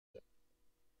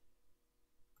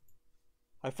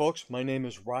Hi folks, my name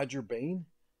is Roger Bain.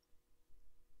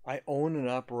 I own and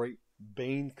operate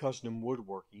Bain Custom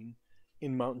Woodworking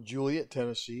in Mount Juliet,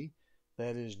 Tennessee.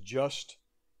 That is just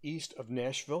east of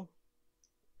Nashville.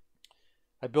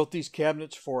 I built these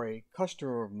cabinets for a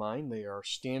customer of mine. They are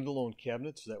standalone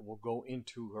cabinets that will go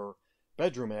into her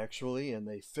bedroom actually, and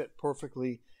they fit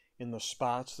perfectly in the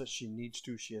spots that she needs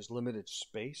to. She has limited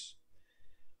space.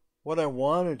 What I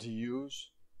wanted to use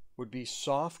would be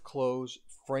soft close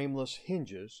frameless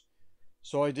hinges.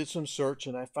 So I did some search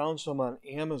and I found some on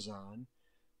Amazon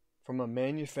from a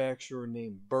manufacturer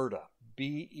named Berta,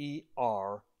 B-E-R-T-A.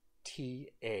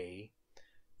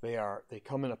 They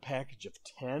come in a package of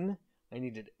 10. I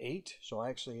needed 8, so I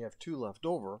actually have 2 left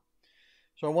over.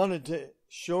 So I wanted to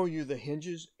show you the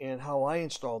hinges and how I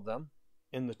installed them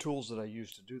and the tools that I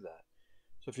use to do that.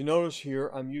 So if you notice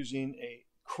here, I'm using a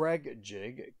Kreg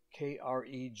jig,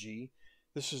 K-R-E-G.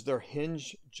 This is their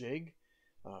hinge jig.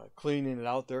 Cleaning it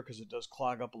out there because it does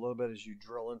clog up a little bit as you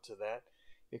drill into that.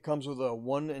 It comes with a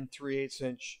 1 3/8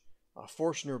 inch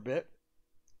Forstner bit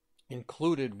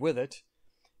included with it.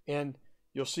 And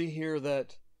you'll see here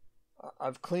that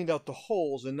I've cleaned out the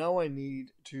holes, and now I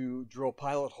need to drill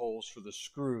pilot holes for the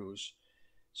screws.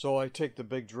 So I take the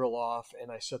big drill off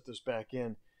and I set this back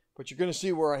in. But you're going to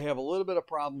see where I have a little bit of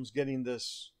problems getting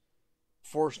this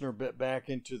Forstner bit back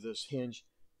into this hinge.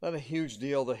 Not a huge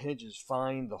deal. The hinge is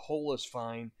fine. The hole is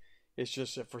fine. It's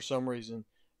just that for some reason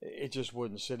it just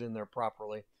wouldn't sit in there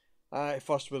properly. I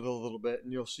fussed with it a little bit,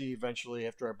 and you'll see eventually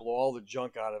after I blow all the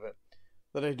junk out of it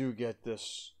that I do get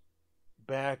this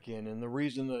back in. And the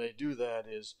reason that I do that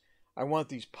is I want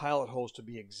these pilot holes to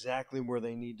be exactly where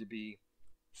they need to be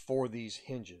for these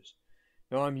hinges.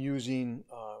 Now I'm using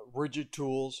rigid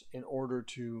tools in order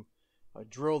to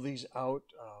drill these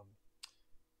out.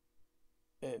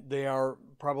 They are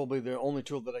probably the only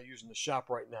tool that I use in the shop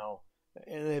right now,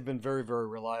 and they've been very, very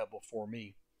reliable for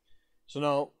me. So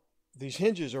now these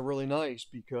hinges are really nice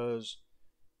because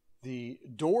the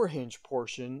door hinge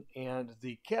portion and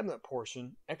the cabinet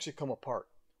portion actually come apart,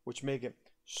 which make it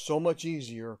so much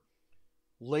easier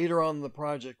later on in the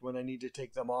project when I need to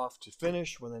take them off to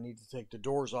finish, when I need to take the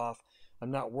doors off. I'm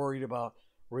not worried about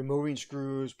removing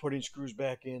screws, putting screws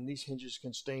back in. These hinges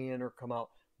can stay in or come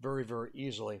out very, very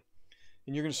easily.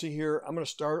 And you're going to see here, I'm going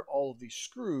to start all of these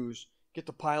screws, get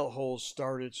the pilot holes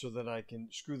started so that I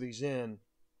can screw these in.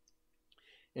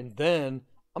 And then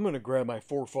I'm going to grab my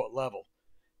 4-foot level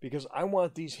because I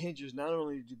want these hinges not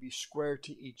only to be square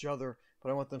to each other, but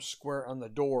I want them square on the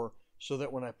door so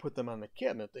that when I put them on the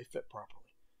cabinet, they fit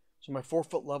properly. So my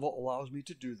 4-foot level allows me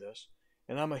to do this.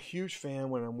 And I'm a huge fan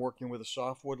when I'm working with a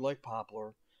softwood like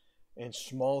poplar and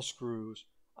small screws.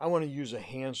 I want to use a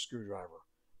hand screwdriver.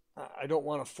 I don't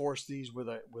want to force these with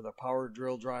a power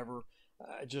drill driver.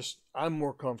 I'm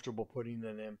more comfortable putting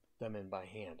them in by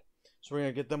hand. So we're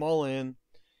going to get them all in.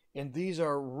 And these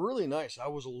are really nice. I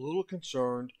was a little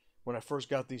concerned when I first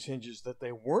got these hinges that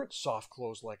they weren't soft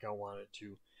close like I wanted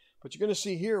to. But you're going to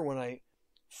see here when I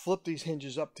flip these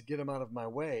hinges up to get them out of my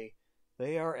way,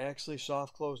 they are actually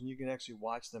soft close, and you can actually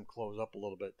watch them close up a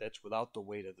little bit. That's without the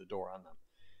weight of the door on them.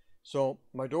 So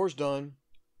my door's done.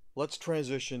 Let's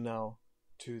transition now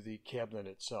to the cabinet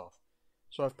itself.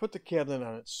 So I've put the cabinet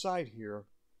on its side here,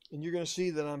 and you're going to see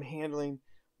that I'm handling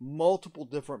multiple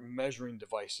different measuring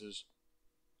devices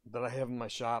that I have in my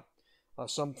shop.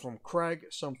 Some from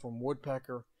Kreg, some from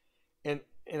Woodpecker. And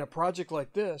in a project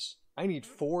like this, I need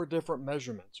 4 different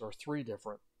measurements, or 3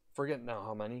 different. Forget now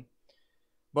how many.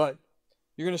 But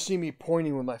you're going to see me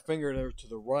pointing with my finger there to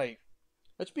the right.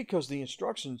 That's because the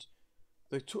instructions,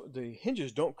 the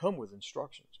hinges don't come with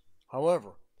instructions.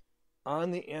 However,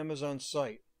 on the Amazon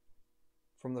site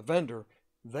from the vendor,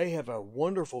 they have a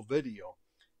wonderful video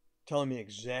telling me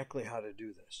exactly how to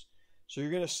do this. So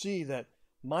you're going to see that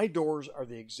my doors are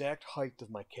the exact height of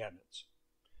my cabinets.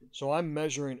 So I'm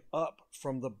measuring up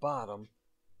from the bottom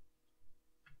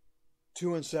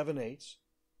 2 7/8.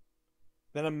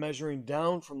 Then I'm measuring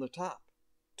down from the top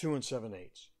 2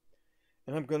 7/8.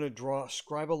 And I'm going to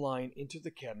scribe a line into the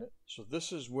cabinet. So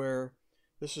this is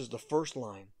the first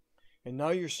line. And now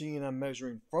you're seeing I'm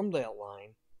measuring from that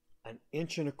line 1 1/4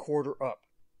 inches up.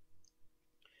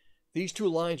 These 2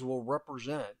 lines will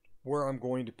represent where I'm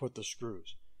going to put the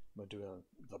screws. I'm going to do it on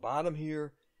the bottom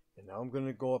here, and now I'm going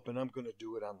to go up and I'm going to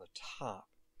do it on the top.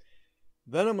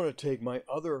 Then I'm going to take my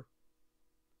other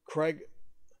Kreg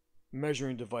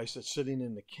measuring device that's sitting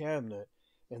in the cabinet,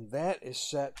 and that is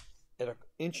set at 1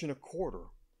 1/4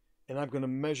 inches. And I'm going to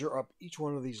measure up each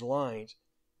one of these lines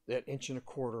that 1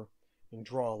 1/4 inches and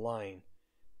draw a line.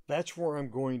 That's where I'm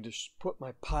going to put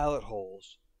my pilot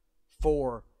holes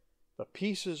for the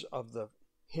pieces of the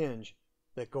hinge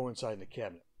that go inside the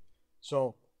cabinet.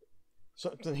 So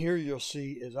something here you'll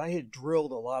see is I had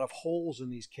drilled a lot of holes in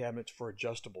these cabinets for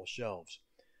adjustable shelves.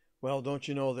 Well, don't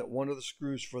you know that one of the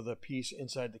screws for the piece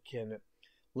inside the cabinet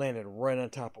landed right on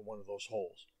top of one of those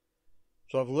holes?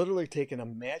 So I've literally taken a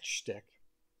matchstick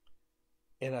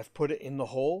and I've put it in the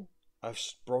hole. I've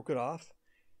broke it off.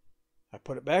 I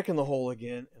put it back in the hole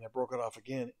again and I broke it off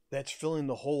again. That's filling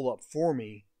the hole up for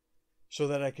me so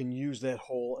that I can use that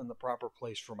hole in the proper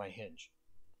place for my hinge.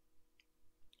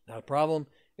 Not a problem.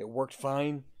 It worked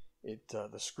fine.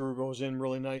 The screw goes in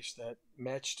really nice. That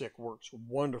matchstick works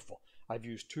wonderful. I've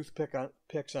used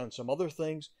toothpicks on some other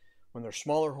things when they're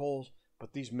smaller holes,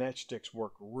 but these matchsticks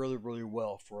work really, really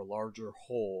well for a larger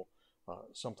hole,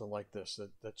 something like this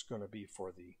that's going to be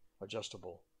for the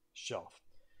adjustable shelf.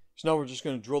 So now we're just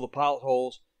going to drill the pilot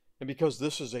holes, and because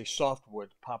this is a softwood,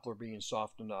 poplar being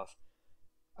soft enough,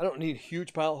 I don't need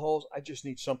huge pilot holes. I just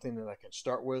need something that I can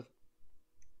start with.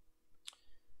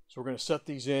 So we're going to set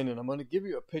these in, and I'm going to give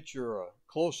you a picture, a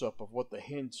close-up of what the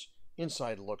hinge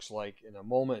inside looks like in a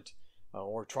moment,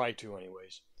 or try to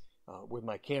anyways, with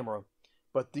my camera.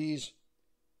 But these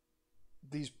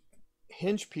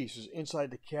hinge pieces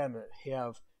inside the cabinet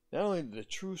have not only the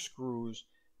true screws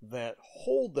that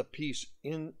hold the piece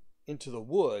into the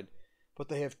wood, but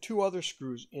they have two other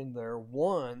screws in there.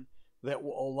 One that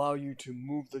will allow you to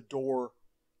move the door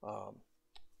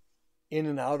in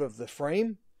and out of the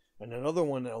frame, and another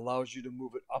one that allows you to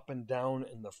move it up and down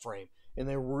in the frame. And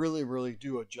they really, really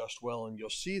do adjust well, and you'll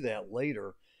see that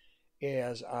later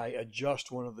as I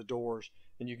adjust one of the doors.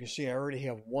 And you can see I already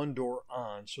have one door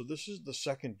on, so this is the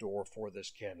second door for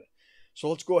this cabinet. So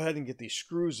let's go ahead and get these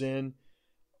screws in.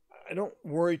 I don't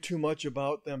worry too much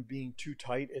about them being too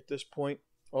tight at this point.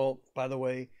 Oh, by the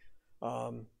way,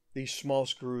 these small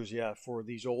screws, yeah, for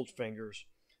these old fingers,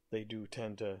 they do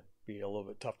tend to be a little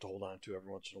bit tough to hold on to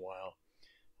every once in a while.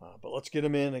 But let's get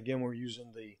them in. Again, we're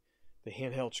using the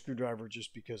handheld screwdriver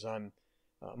just because I'm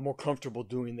more comfortable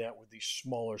doing that with these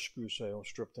smaller screws so I don't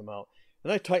strip them out.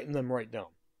 And I tighten them right down.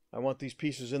 I want these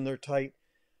pieces in there tight.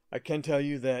 I can tell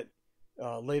you that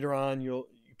later on you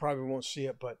probably won't see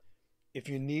it, but if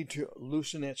you need to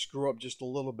loosen that screw up just a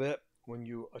little bit when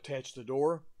you attach the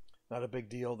door, not a big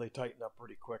deal. They tighten up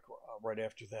pretty quick right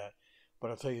after that. But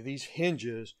I'll tell you, these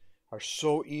hinges are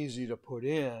so easy to put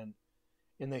in,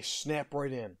 and they snap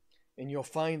right in. And you'll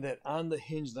find that on the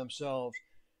hinge themselves,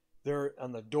 there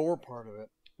on the door part of it,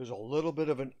 there's a little bit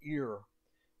of an ear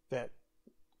that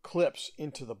clips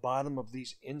into the bottom of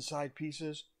these inside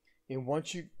pieces. And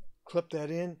once you clip that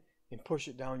in and push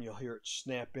it down, you'll hear it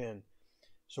snap in.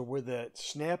 So with that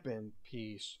snap in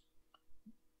piece,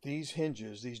 these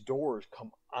hinges, these doors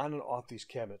come on and off these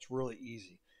cabinets really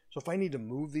easy. So if I need to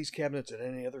move these cabinets at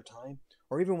any other time,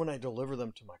 or even when I deliver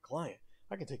them to my client,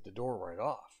 I can take the door right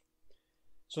off.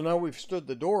 So now we've stood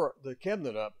the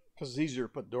cabinet up because it's easier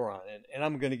to put the door on, and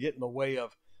I'm going to get in the way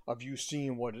of you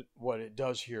seeing what it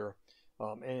does here.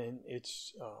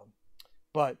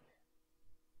 But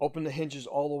open the hinges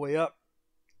all the way up.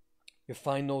 You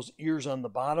find those ears on the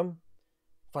bottom,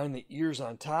 find the ears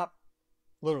on top,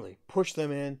 literally push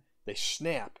them in, they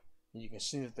snap, and you can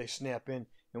see that they snap in,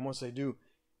 and once they do,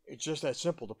 it's just that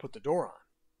simple to put the door on.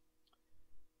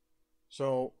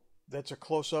 So that's a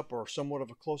close-up, or somewhat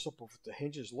of a close-up of what the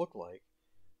hinges look like.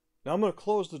 Now I'm going to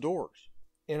close the doors,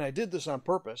 and I did this on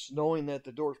purpose, knowing that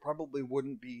the doors probably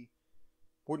wouldn't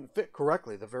fit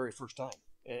correctly the very first time,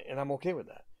 and I'm okay with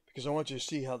that because I want you to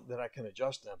see how that I can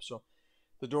adjust them. So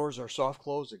the doors are soft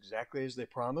closed exactly as they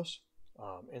promise,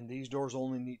 and these doors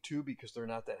only need two because they're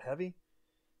not that heavy.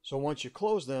 So once you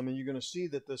close them, and you're going to see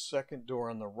that the second door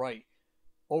on the right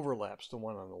overlaps the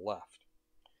one on the left.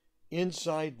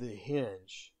 Inside the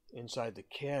hinge, inside the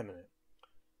cabinet,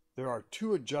 there are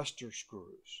two adjuster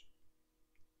screws.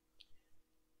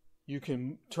 You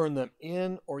can turn them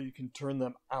in or you can turn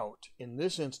them out. In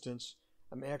this instance,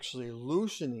 I'm actually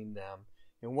loosening them,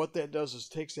 and what that does is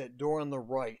takes that door on the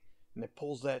right and it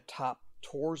pulls that top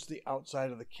towards the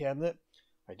outside of the cabinet.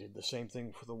 I did the same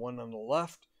thing for the one on the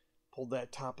left, pulled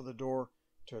that top of the door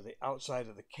to the outside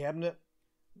of the cabinet.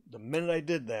 The minute I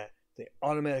did that, they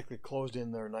automatically closed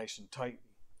in there nice and tight.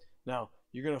 Now,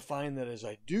 you're going to find that as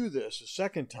I do this a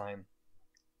second time,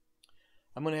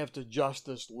 I'm going to have to adjust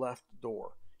this left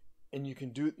door. And you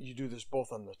do this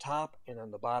both on the top and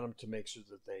on the bottom to make sure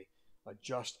that they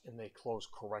adjust and they close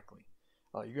correctly.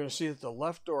 You're going to see that the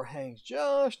left door hangs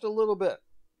just a little bit.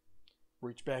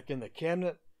 Reach back in the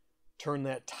cabinet, turn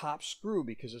that top screw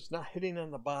because it's not hitting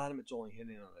on the bottom, it's only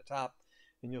hitting on the top,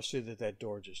 and you'll see that that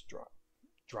door just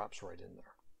drops right in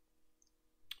there.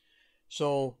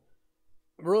 So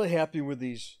I'm really happy with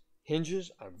these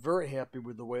hinges. I'm very happy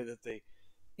with the way that they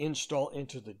install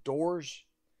into the doors.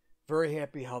 Very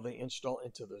happy how they install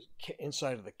into the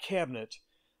inside of the cabinet.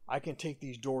 I can take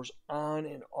these doors on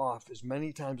and off as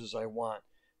many times as I want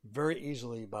very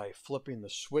easily by flipping the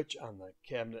switch on the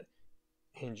cabinet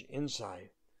hinge inside.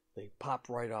 They pop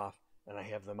right off and I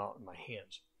have them out in my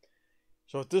hands.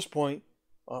 So at this point,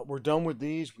 we're done with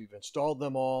these. We've installed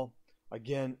them all.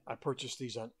 Again, I purchased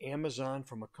these on Amazon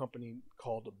from a company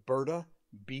called Berta,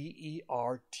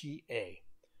 B-E-R-T-A.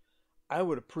 I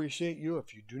would appreciate you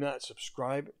if you do not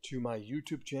subscribe to my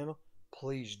YouTube channel.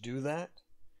 Please do that.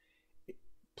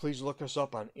 Please look us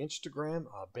up on Instagram,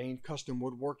 Bain Custom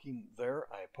Woodworking there.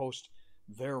 I post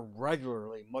there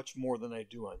regularly, much more than I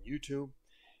do on YouTube.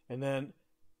 And then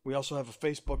we also have a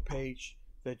Facebook page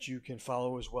that you can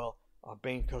follow as well,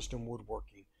 Bain Custom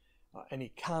Woodworking. Any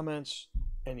comments,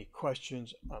 any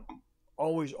questions, I'm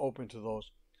always open to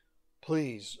those.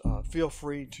 Please feel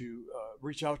free to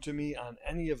reach out to me on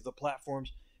any of the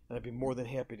platforms, and I'd be more than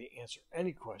happy to answer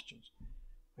any questions.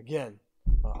 Again,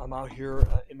 I'm out here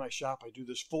in my shop. I do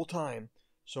this full time,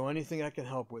 so anything I can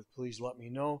help with, please let me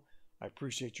know. I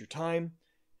appreciate your time,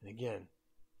 and again,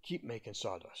 keep making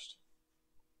sawdust.